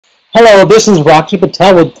Hello, this is Rocky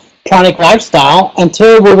Patel with Pranic Lifestyle, and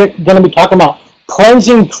today we're going to be talking about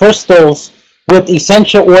cleansing crystals with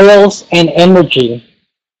essential oils and energy.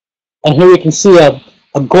 And here you can see a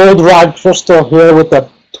gold rod crystal here with a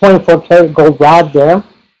 24 karat gold rod there.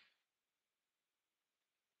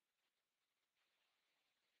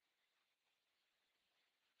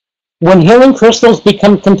 When healing crystals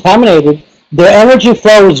become contaminated, their energy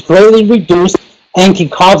flow is greatly reduced and can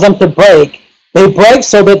cause them to break. They break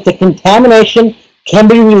so that the contamination can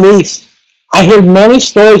be released. I hear many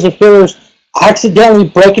stories of healers accidentally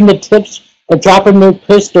breaking the tips or dropping their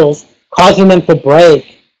crystals, causing them to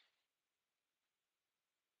break.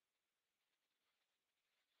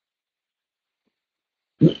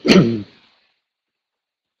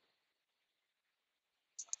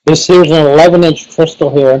 This here's an 11-inch crystal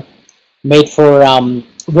here, made for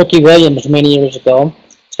Ricky Williams many years ago.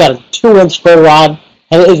 It's got a 2-inch gold rod,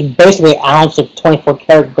 and it is basically an ounce of 24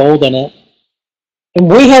 karat gold in it.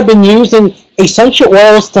 And we have been using essential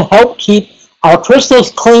oils to help keep our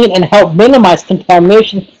crystals clean and help minimize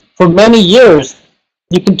contamination for many years.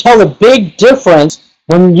 You can tell a big difference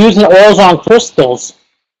when using oils on crystals.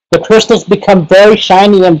 The crystals become very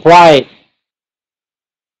shiny and bright.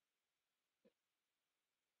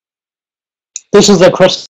 This is a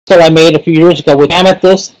crystal I made a few years ago with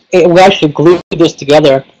amethyst. We actually glued this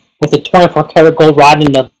together with a 24 karat gold rod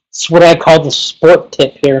and it's what I call the sport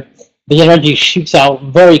tip here. The energy shoots out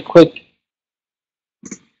very quick.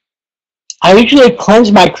 I usually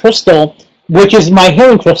cleanse my crystal, which is my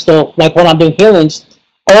healing crystal, like when I'm doing healings,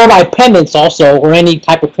 or my pendants also, or any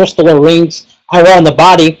type of crystal or rings I wear on the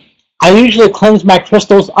body. I usually cleanse my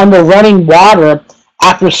crystals under running water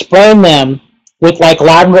after spraying them with like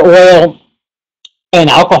lavender oil and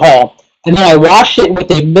alcohol. And then I wash it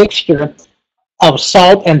with a mixture of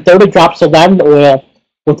salt and 30 drops of lavender oil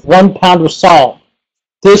with 1 pound of salt.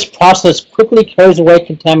 This process quickly carries away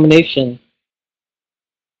contamination.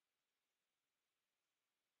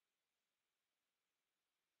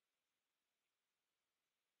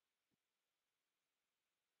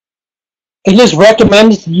 It is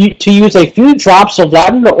recommended to use a few drops of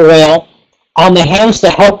lavender oil on the hands to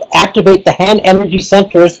help activate the hand energy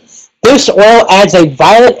centers. This oil adds a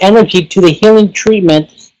violet energy to the healing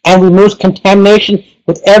treatment and removes contamination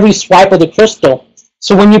with every swipe of the crystal.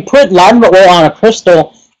 So when you put lavender oil on a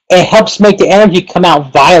crystal, it helps make the energy come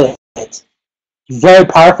out violet. Very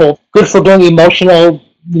powerful. Good for doing emotional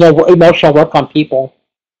work on people.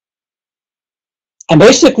 And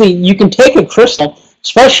basically, you can take a crystal,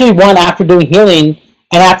 especially one after doing healing,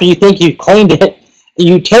 and after you think you've cleaned it,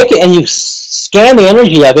 you take it and you scan the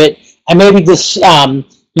energy of it, and maybe just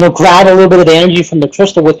grab a little bit of the energy from the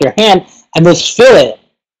crystal with your hand, and just fill it,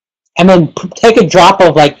 and then take a drop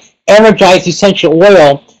of like energized essential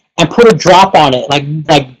oil and put a drop on it,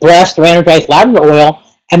 like blessed or energized lavender oil,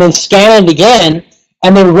 and then scan it again,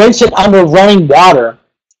 and then rinse it under running water.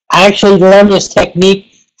 I actually learned this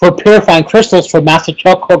technique for purifying crystals from Master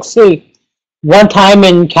Choa. One time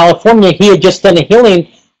in California, he had just done a healing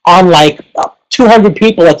on like 200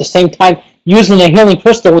 people at the same time using a healing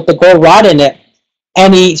crystal with the gold rod in it.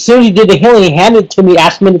 And as soon as he did the healing, he handed it to me,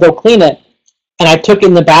 asked me to go clean it. And I took it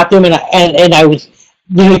in the bathroom and I was,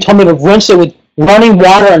 he told me to rinse it with running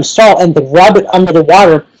water and salt and to rub it under the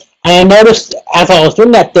water. And I noticed as I was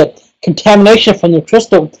doing that, the contamination from the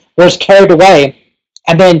crystal was carried away.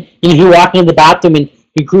 And then he walked into the bathroom and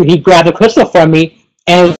he grabbed the crystal from me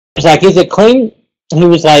and was like, "Is it clean?" And he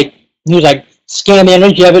was like, scan the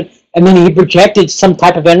energy of it, and then he projected some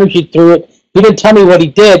type of energy through it. He didn't tell me what he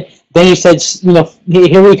did. Then he said,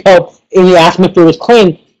 "Here we go." And he asked me if it was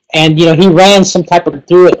clean, and he ran some type of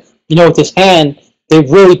through it, with his hand. They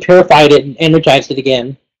really purified it and energized it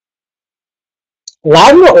again.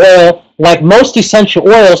 Lavender oil, like most essential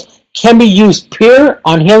oils, can be used pure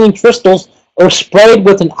on healing crystals or sprayed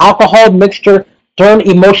with an alcohol mixture during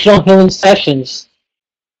emotional healing sessions.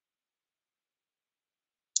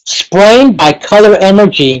 Spraying by color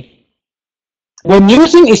energy. When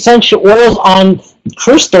using essential oils on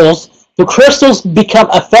crystals, the crystals become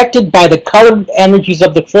affected by the colored energies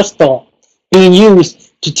of the crystal being used.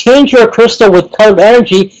 To tinge your crystal with colored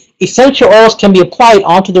energy, essential oils can be applied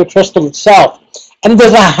onto the crystal itself. And it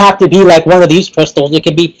doesn't have to be like one of these crystals. It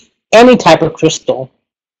can be any type of crystal.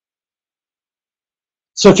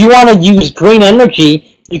 So if you want to use green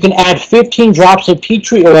energy, you can add 15 drops of tea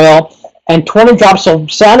tree oil and 20 drops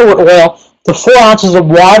of sandalwood oil to 4 ounces of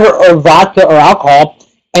water or vodka or alcohol,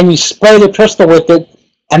 and you spray the crystal with it,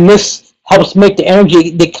 and this helps make the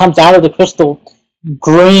energy that comes out of the crystal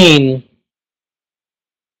green.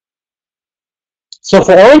 So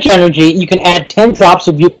for orange energy, you can add 10 drops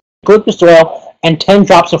of eucalyptus oil and 10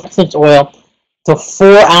 drops of frankincense oil to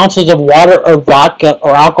 4 ounces of water or vodka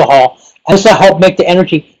or alcohol. And this will help make the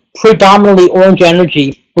energy predominantly orange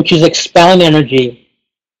energy, which is expelling energy.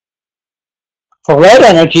 For red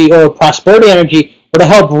energy or prosperity energy, or to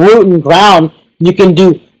help root and ground, you can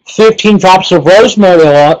do 15 drops of rosemary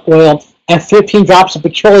oil and 15 drops of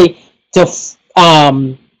patchouli to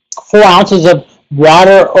 4 ounces of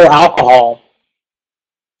water or alcohol.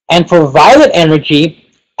 And for violet energy,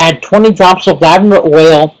 add 20 drops of lavender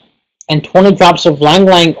oil and 20 drops of ylang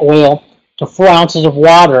ylang oil to 4 ounces of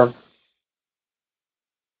water.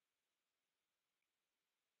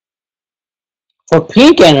 For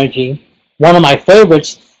pink energy, one of my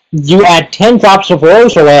favorites, you add 10 drops of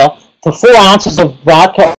rose oil to 4 ounces of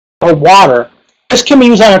vodka or water. This can be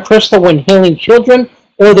used on a crystal when healing children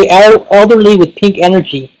or the elderly with pink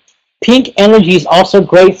energy. Pink energy is also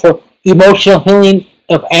great for emotional healing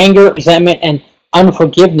of anger, resentment, and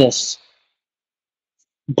unforgiveness.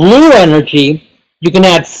 Blue energy, you can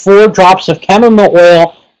add 4 drops of chamomile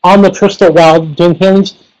oil on the crystal while doing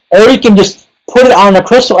healings, or you can just put it on the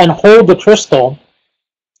crystal and hold the crystal,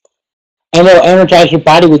 and it'll energize your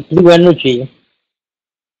body with blue energy.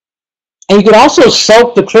 And you can also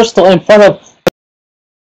soak the crystal in front of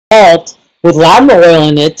salt with lavender oil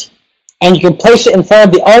in it, and you can place it in front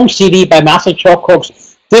of the Om CD by Master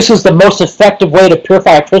Choa. This is the most effective way to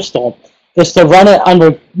purify a crystal, is to run it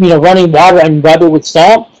under running water and rub it with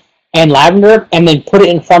salt and lavender, and then put it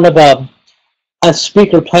in front of a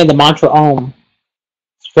speaker playing the mantra Om.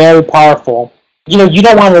 It's very powerful. You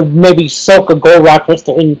don't want to maybe soak a gold rock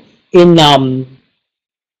crystal in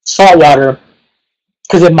salt water,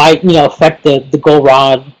 because it might affect the gold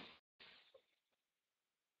rod.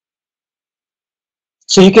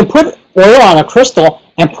 So you can put oil on a crystal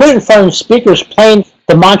and put it in front of speakers playing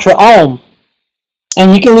the mantra Om,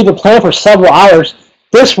 and you can leave it playing for several hours.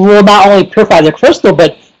 This will not only purify the crystal,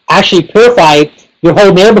 but actually purify your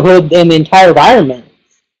whole neighborhood and the entire environment.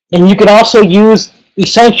 And you can also use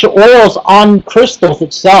essential oils on crystals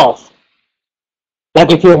itself.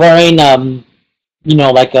 Like if you're wearing,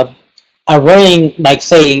 like a ring, like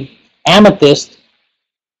say amethyst,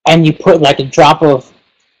 and you put like a drop of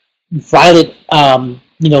violet,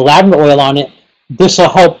 lavender oil on it, this will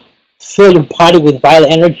help fill your body with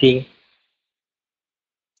violet energy.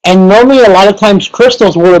 And normally, a lot of times,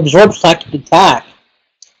 crystals will absorb psychic attack.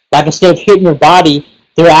 Like instead of hitting your body,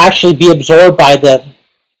 they'll actually be absorbed by the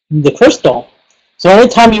crystal. So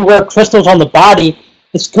anytime you wear crystals on the body,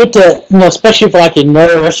 it's good to, especially if like a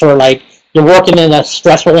nurse or like you're working in a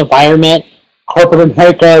stressful environment, corporate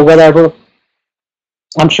America or whatever.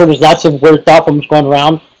 I'm sure there's lots of weird thought forms going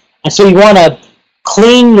around. And so you want to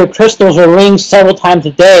clean your crystals or rings several times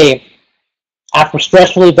a day after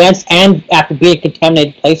stressful events and after being in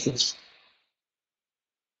contaminated places.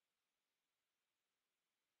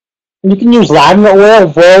 You can use lavender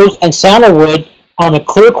oil, rose, and sandalwood on a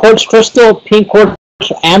clear quartz crystal, pink quartz,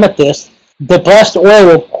 or amethyst. The blessed oil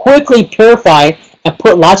will quickly purify and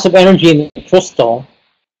put lots of energy in the crystal.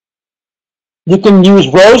 You can use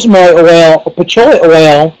rosemary oil or patchouli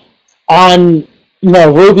oil on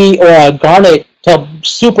ruby or a garnet to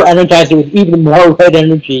super energize it with even more red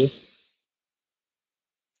energy.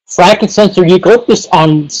 Frankincense or eucalyptus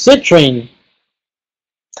on citrine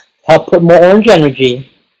help put more orange energy.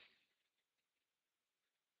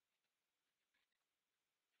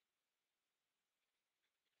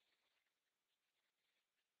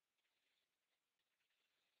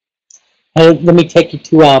 And let me take you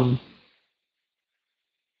to 1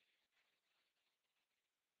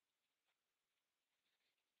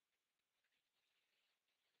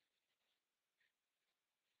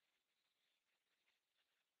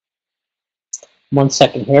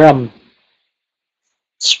 second here. I'm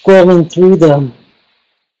scrolling through the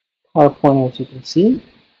PowerPoint, as you can see.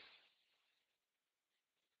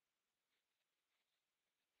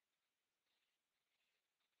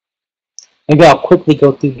 Maybe I'll quickly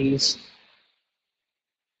go through these.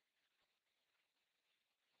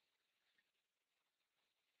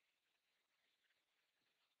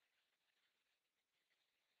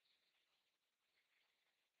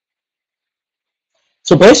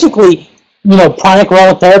 So basically, pranic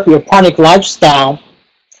aromatherapy or pranic lifestyle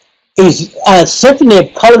is a symphony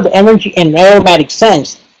of colored energy and aromatic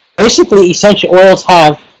scents. Basically, essential oils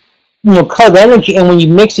have colored energy, and when you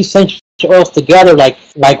mix essential oils together,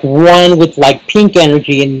 like one with like pink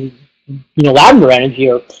energy and lavender energy,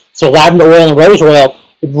 or so lavender oil and rose oil,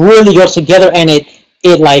 it really goes together, and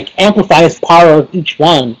it like amplifies the power of each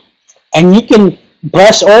one. And you can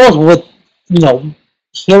bless oils with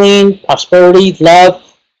healing, prosperity, love,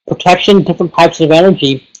 protection, different types of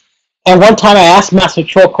energy. And one time I asked Master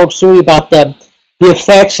Choa Koksui about the the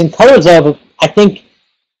effects and colors of, I think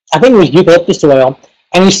it was eucalyptus oil,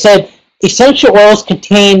 and he said essential oils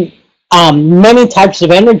contain many types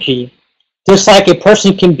of energy, just like a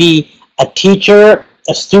person can be a teacher,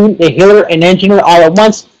 a student, a healer, an engineer all at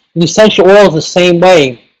once. And essential oils the same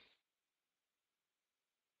way,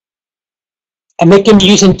 and they can be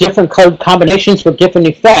used in different color combinations for different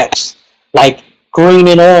effects, like green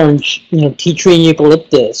and orange, tea tree and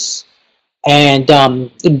eucalyptus, and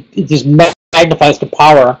it just magnifies the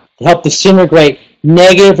power to help disintegrate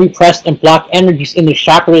negative, repressed, and blocked energies in the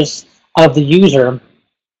chakras of the user.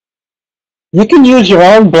 You can use your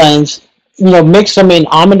own blends, mix them in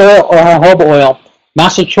almond oil or jojoba oil,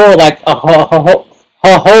 master Choa like a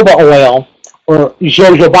jojoba oil, or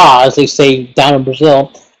jojoba, as they say down in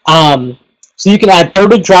Brazil. So you can add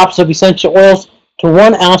 30 drops of essential oils to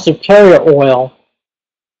 1 ounce of carrier oil.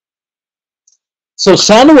 So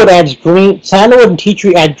sandalwood and tea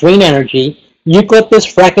tree add green energy. Eucalyptus,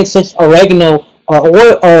 frankincense, oregano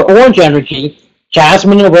or orange energy.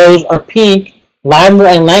 Jasmine and rose are pink. Lavender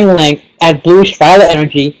and ylang-ylang add bluish violet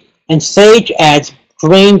energy, and sage adds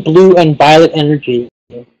green, blue, and violet energy.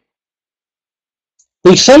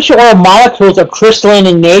 The essential oil molecules are crystalline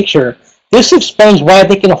in nature. This explains why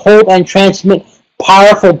they can hold and transmit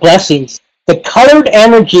powerful blessings. The colored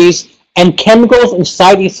energies and chemicals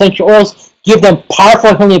inside the essential oils give them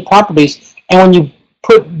powerful healing properties, and when you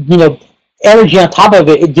put energy on top of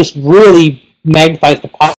it, it just really magnifies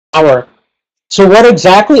the power. So what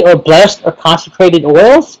exactly are blessed or consecrated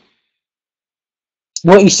oils?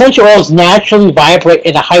 Well, essential oils naturally vibrate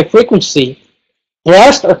at a high frequency.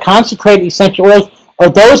 Blessed or consecrated essential oils are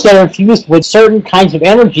those that are infused with certain kinds of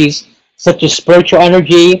energies, such as spiritual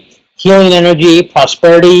energy, healing energy,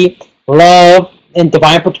 prosperity, love, and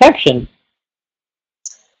divine protection.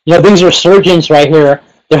 These are surgeons right here.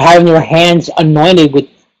 They're having their hands anointed with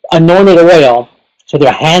anointed oil, so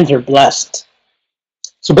their hands are blessed.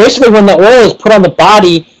 So basically, when the oil is put on the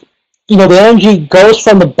body, the energy goes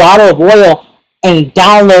from the bottle of oil and it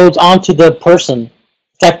downloads onto the person.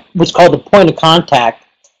 That's what's called the point of contact.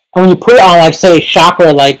 And when you put it on, like, say, a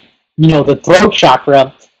chakra, like, the throat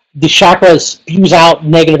chakra, the chakra spews out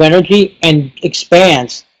negative energy and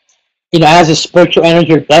expands. As the spiritual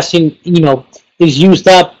energy or blessing, is used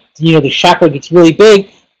up, the chakra gets really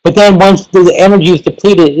big. But then once the energy is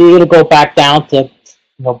depleted, it'll go back down to,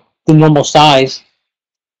 the normal size.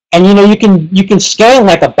 And you can scan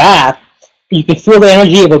like a bath. You can feel the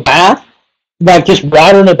energy of a bath, like just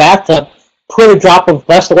water in a bathtub. Put a drop of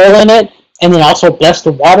blessed oil in it, and then also bless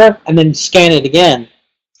the water, and then scan it again.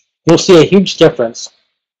 You'll see a huge difference.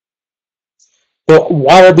 The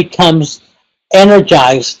water becomes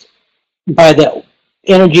energized by the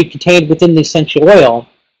energy contained within the essential oil.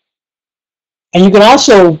 And you can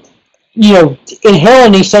also, inhale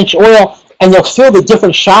an essential oil, and you'll feel the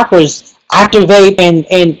different chakras activate and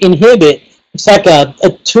inhibit. It's like a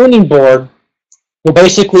tuning board. Well,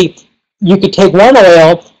 basically, you could take one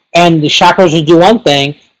oil, and the chakras will do one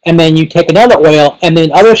thing, and then you take another oil, and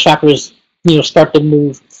then other chakras, start to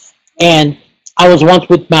move. And I was once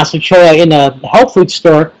with Master Choa in a health food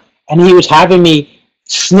store, and he was having me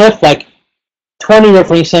sniff like 20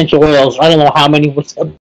 different essential oils. I don't know how many,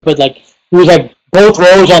 but like it was like both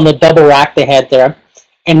rows on the double rack they had there,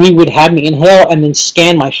 and he would have me inhale and then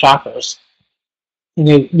scan my chakras.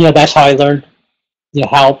 And that's how I learned,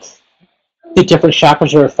 how the different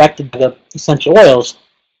chakras are affected by the essential oils.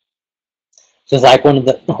 Just like one of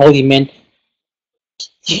the holy men,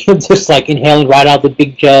 just like inhaling right out the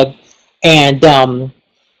big jug, and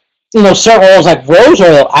certain oils like rose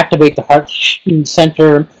oil activate the heart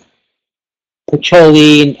center,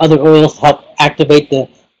 patchouli and other oils help activate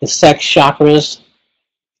the sex chakras.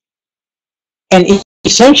 And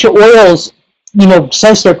essential oils,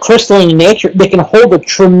 since they're crystalline in nature, they can hold a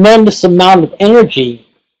tremendous amount of energy.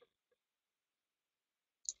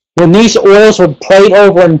 When these oils are prayed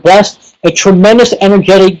over and blessed, a tremendous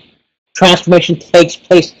energetic transformation takes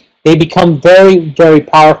place. They become very, very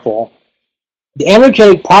powerful. The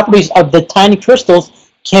energetic properties of the tiny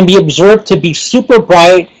crystals can be observed to be super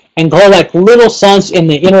bright and glow like little suns in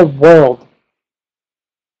the inner world.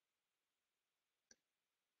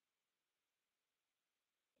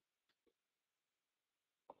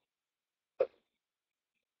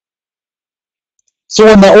 So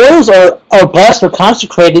when the oils are blessed or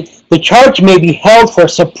consecrated, the charge may be held for a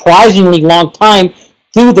surprisingly long time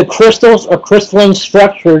through the crystals or crystalline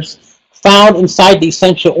structures found inside the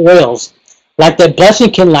essential oils. Like that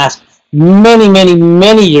blessing can last many, many,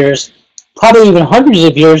 many years, probably even hundreds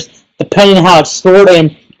of years, depending on how it's stored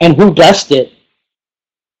and who blessed it.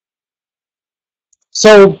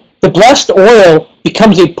 So the blessed oil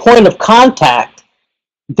becomes a point of contact.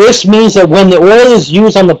 This means that when the oil is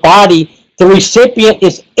used on the body, the recipient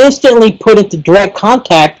is instantly put into direct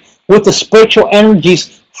contact with the spiritual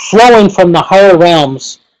energies flowing from the higher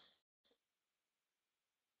realms.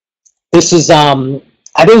 This is, I think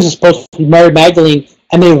this is supposed to be Mary Magdalene,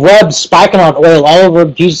 and they rubbed spikenard oil all over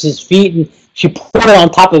Jesus' feet, and she poured it on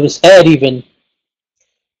top of his head even.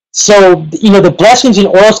 So, the blessings in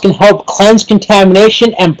oils can help cleanse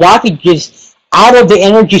contamination and blockages out of the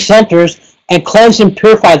energy centers and cleanse and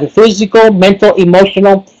purify the physical, mental,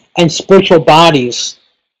 emotional, and spiritual bodies.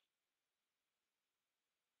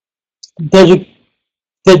 The,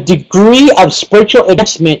 the degree of spiritual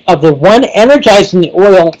advancement of the one energizing the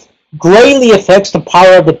oil greatly affects the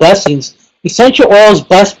power of the blessings. Essential oils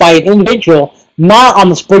blessed by an individual not on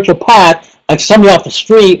the spiritual path, like somebody off the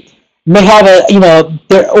street, may have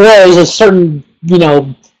their oil is a certain,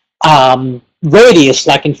 radius,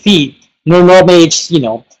 like in feet. Normally it's,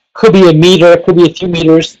 could be a meter, could be a few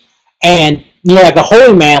meters, and, like a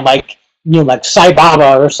holy man, like, like Sai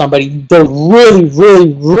Baba or somebody, they're really,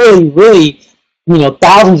 really, really, really,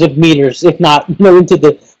 thousands of meters, if not, into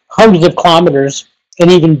the hundreds of kilometers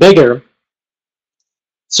and even bigger.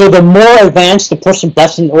 So the more advanced the person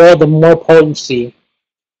blessing the oil, the more potency.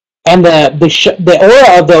 And the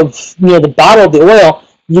oil of the bottle of the oil,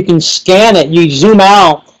 you can scan it, you zoom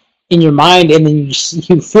out in your mind, and then you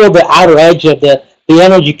feel the outer edge of the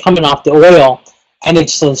energy coming off the oil, and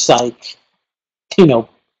it's just like, can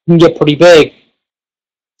get pretty big.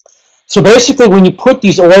 So basically, when you put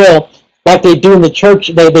these oil, like they do in the church,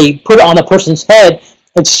 they put it on a person's head,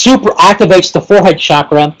 it super activates the forehead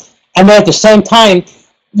chakra, and then at the same time,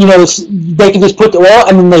 they can just put the oil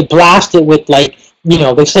and then they blast it with, like,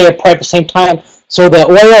 they say a prayer at the same time. So the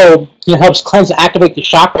oil, helps cleanse and activate the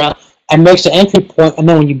chakra and makes the entry point, and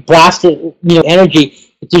then when you blast it,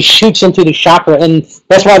 energy, it just shoots into the chakra, and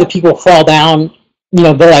that's why the people fall down.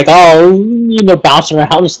 They're like, oh, bouncing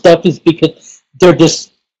around and stuff, is because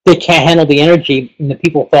they can't handle the energy, and the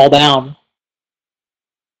people fall down.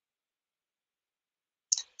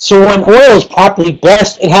 So when oil is properly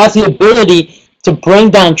blessed, it has the ability to bring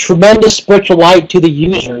down tremendous spiritual light to the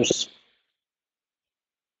users.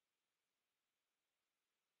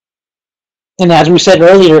 And as we said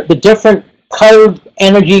earlier, the different colored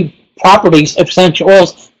energy properties of essential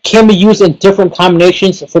oils can be used in different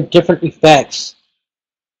combinations for different effects.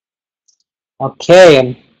 Okay,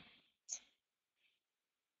 and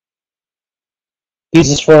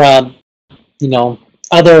this is for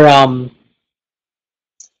other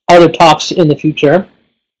other talks in the future.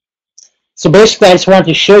 So basically, I just wanted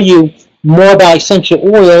to show you more about essential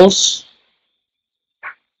oils.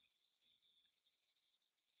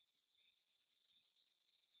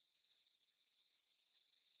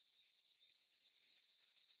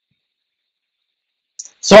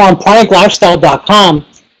 So on praniclifestyle.com,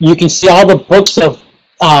 you can see all the books of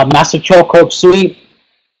Master Choa Sui.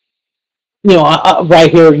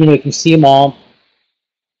 Right here, you can see them all.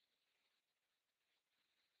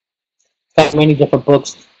 Got many different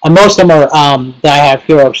books, and most of them are that I have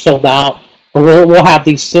here are sold out. But we'll have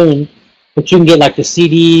these soon. But you can get like the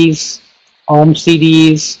CDs,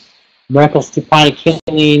 CDs, Miracles through Pranic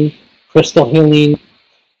Healing, Crystal Healing,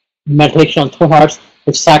 Meditation on Twin Hearts,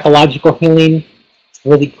 with Psychological Healing. It's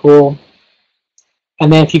really cool.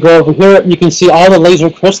 And then if you go over here, you can see all the laser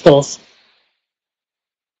crystals,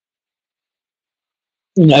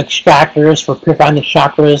 extractors for purifying the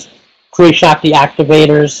chakras, Kriya Shakti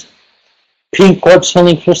activators, pink quartz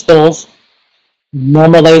healing crystals,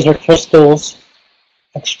 normal laser crystals,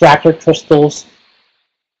 extractor crystals,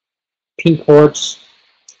 pink quartz,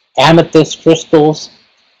 amethyst crystals.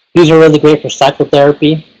 These are really great for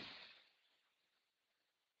psychotherapy.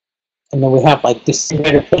 And then we have like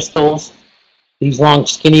disintegrator crystals, these long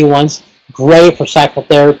skinny ones, great for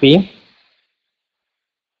psychotherapy.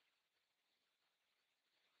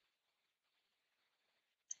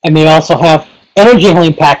 And they also have energy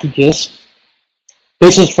healing packages.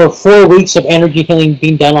 This is for 4 weeks of energy healing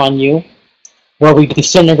being done on you, where we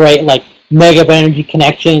disintegrate like negative energy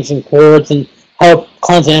connections and cords and help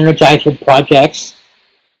cleanse and energize your projects.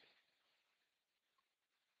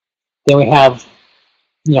 Then we have,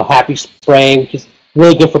 Happy Spray, which is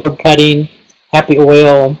really good for book cutting, Happy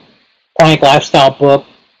Oil, Pranic Lifestyle book,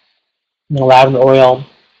 lavender oil.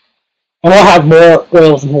 And we'll have more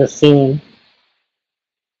oils in here soon.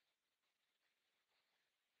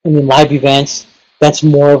 And then live events, that's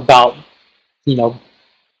more about,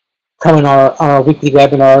 coming on our weekly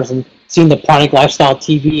webinars and seeing the Pranic Lifestyle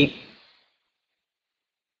TV.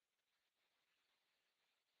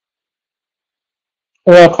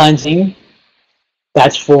 Oil cleansing,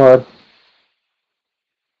 that's for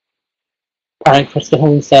Pranic crystal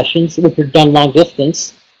healing sessions, which are done long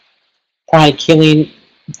distance. Pranic healing,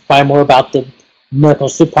 find more about the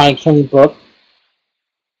Miracles Through Pranic Healing book.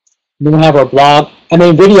 Then we have our blog, and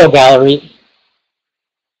then video gallery.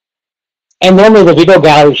 And normally the video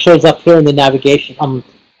gallery shows up here in the navigation. I'm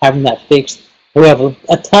having that fixed. We have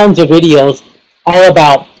a tons of videos all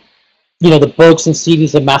about, the books and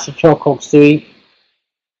CDs of Master Choa Koksui.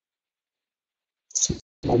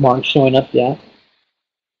 Mark showing up, yeah.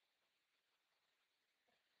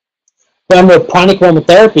 Then with Pranic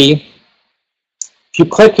Aromatherapy, if you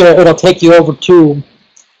click here, it'll take you over to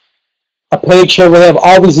a page here where we have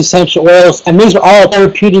all these essential oils, and these are all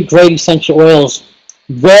therapeutic grade essential oils.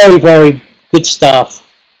 Very, very good stuff.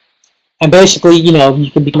 And basically,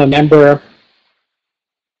 you can become a member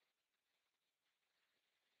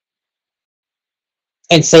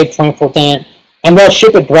and save 24%, and they'll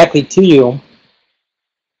ship it directly to you.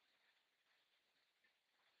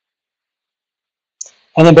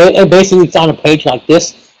 And then basically it's on a page like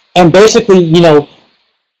this. And basically, to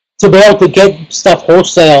be able to get stuff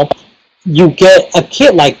wholesale, you get a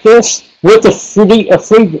kit like this with a free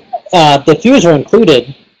diffuser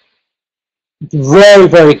included. Very,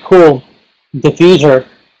 very cool diffuser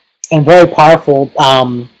and very powerful,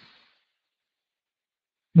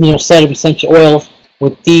 set of essential oils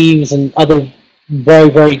with thieves and other very,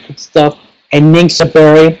 very good stuff. And Ningxia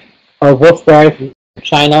berry or wolfberry from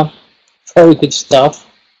China. Very good stuff.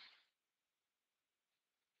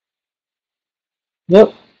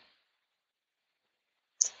 Yep.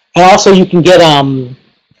 And also you can get on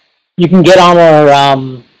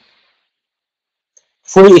our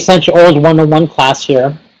free essential oils 101 class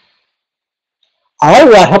here. All right,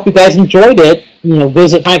 well, I hope you guys enjoyed it.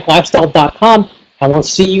 Visit praniclifestyle.com, and we'll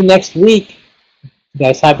see you next week. You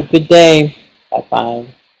guys have a good day. Bye-bye.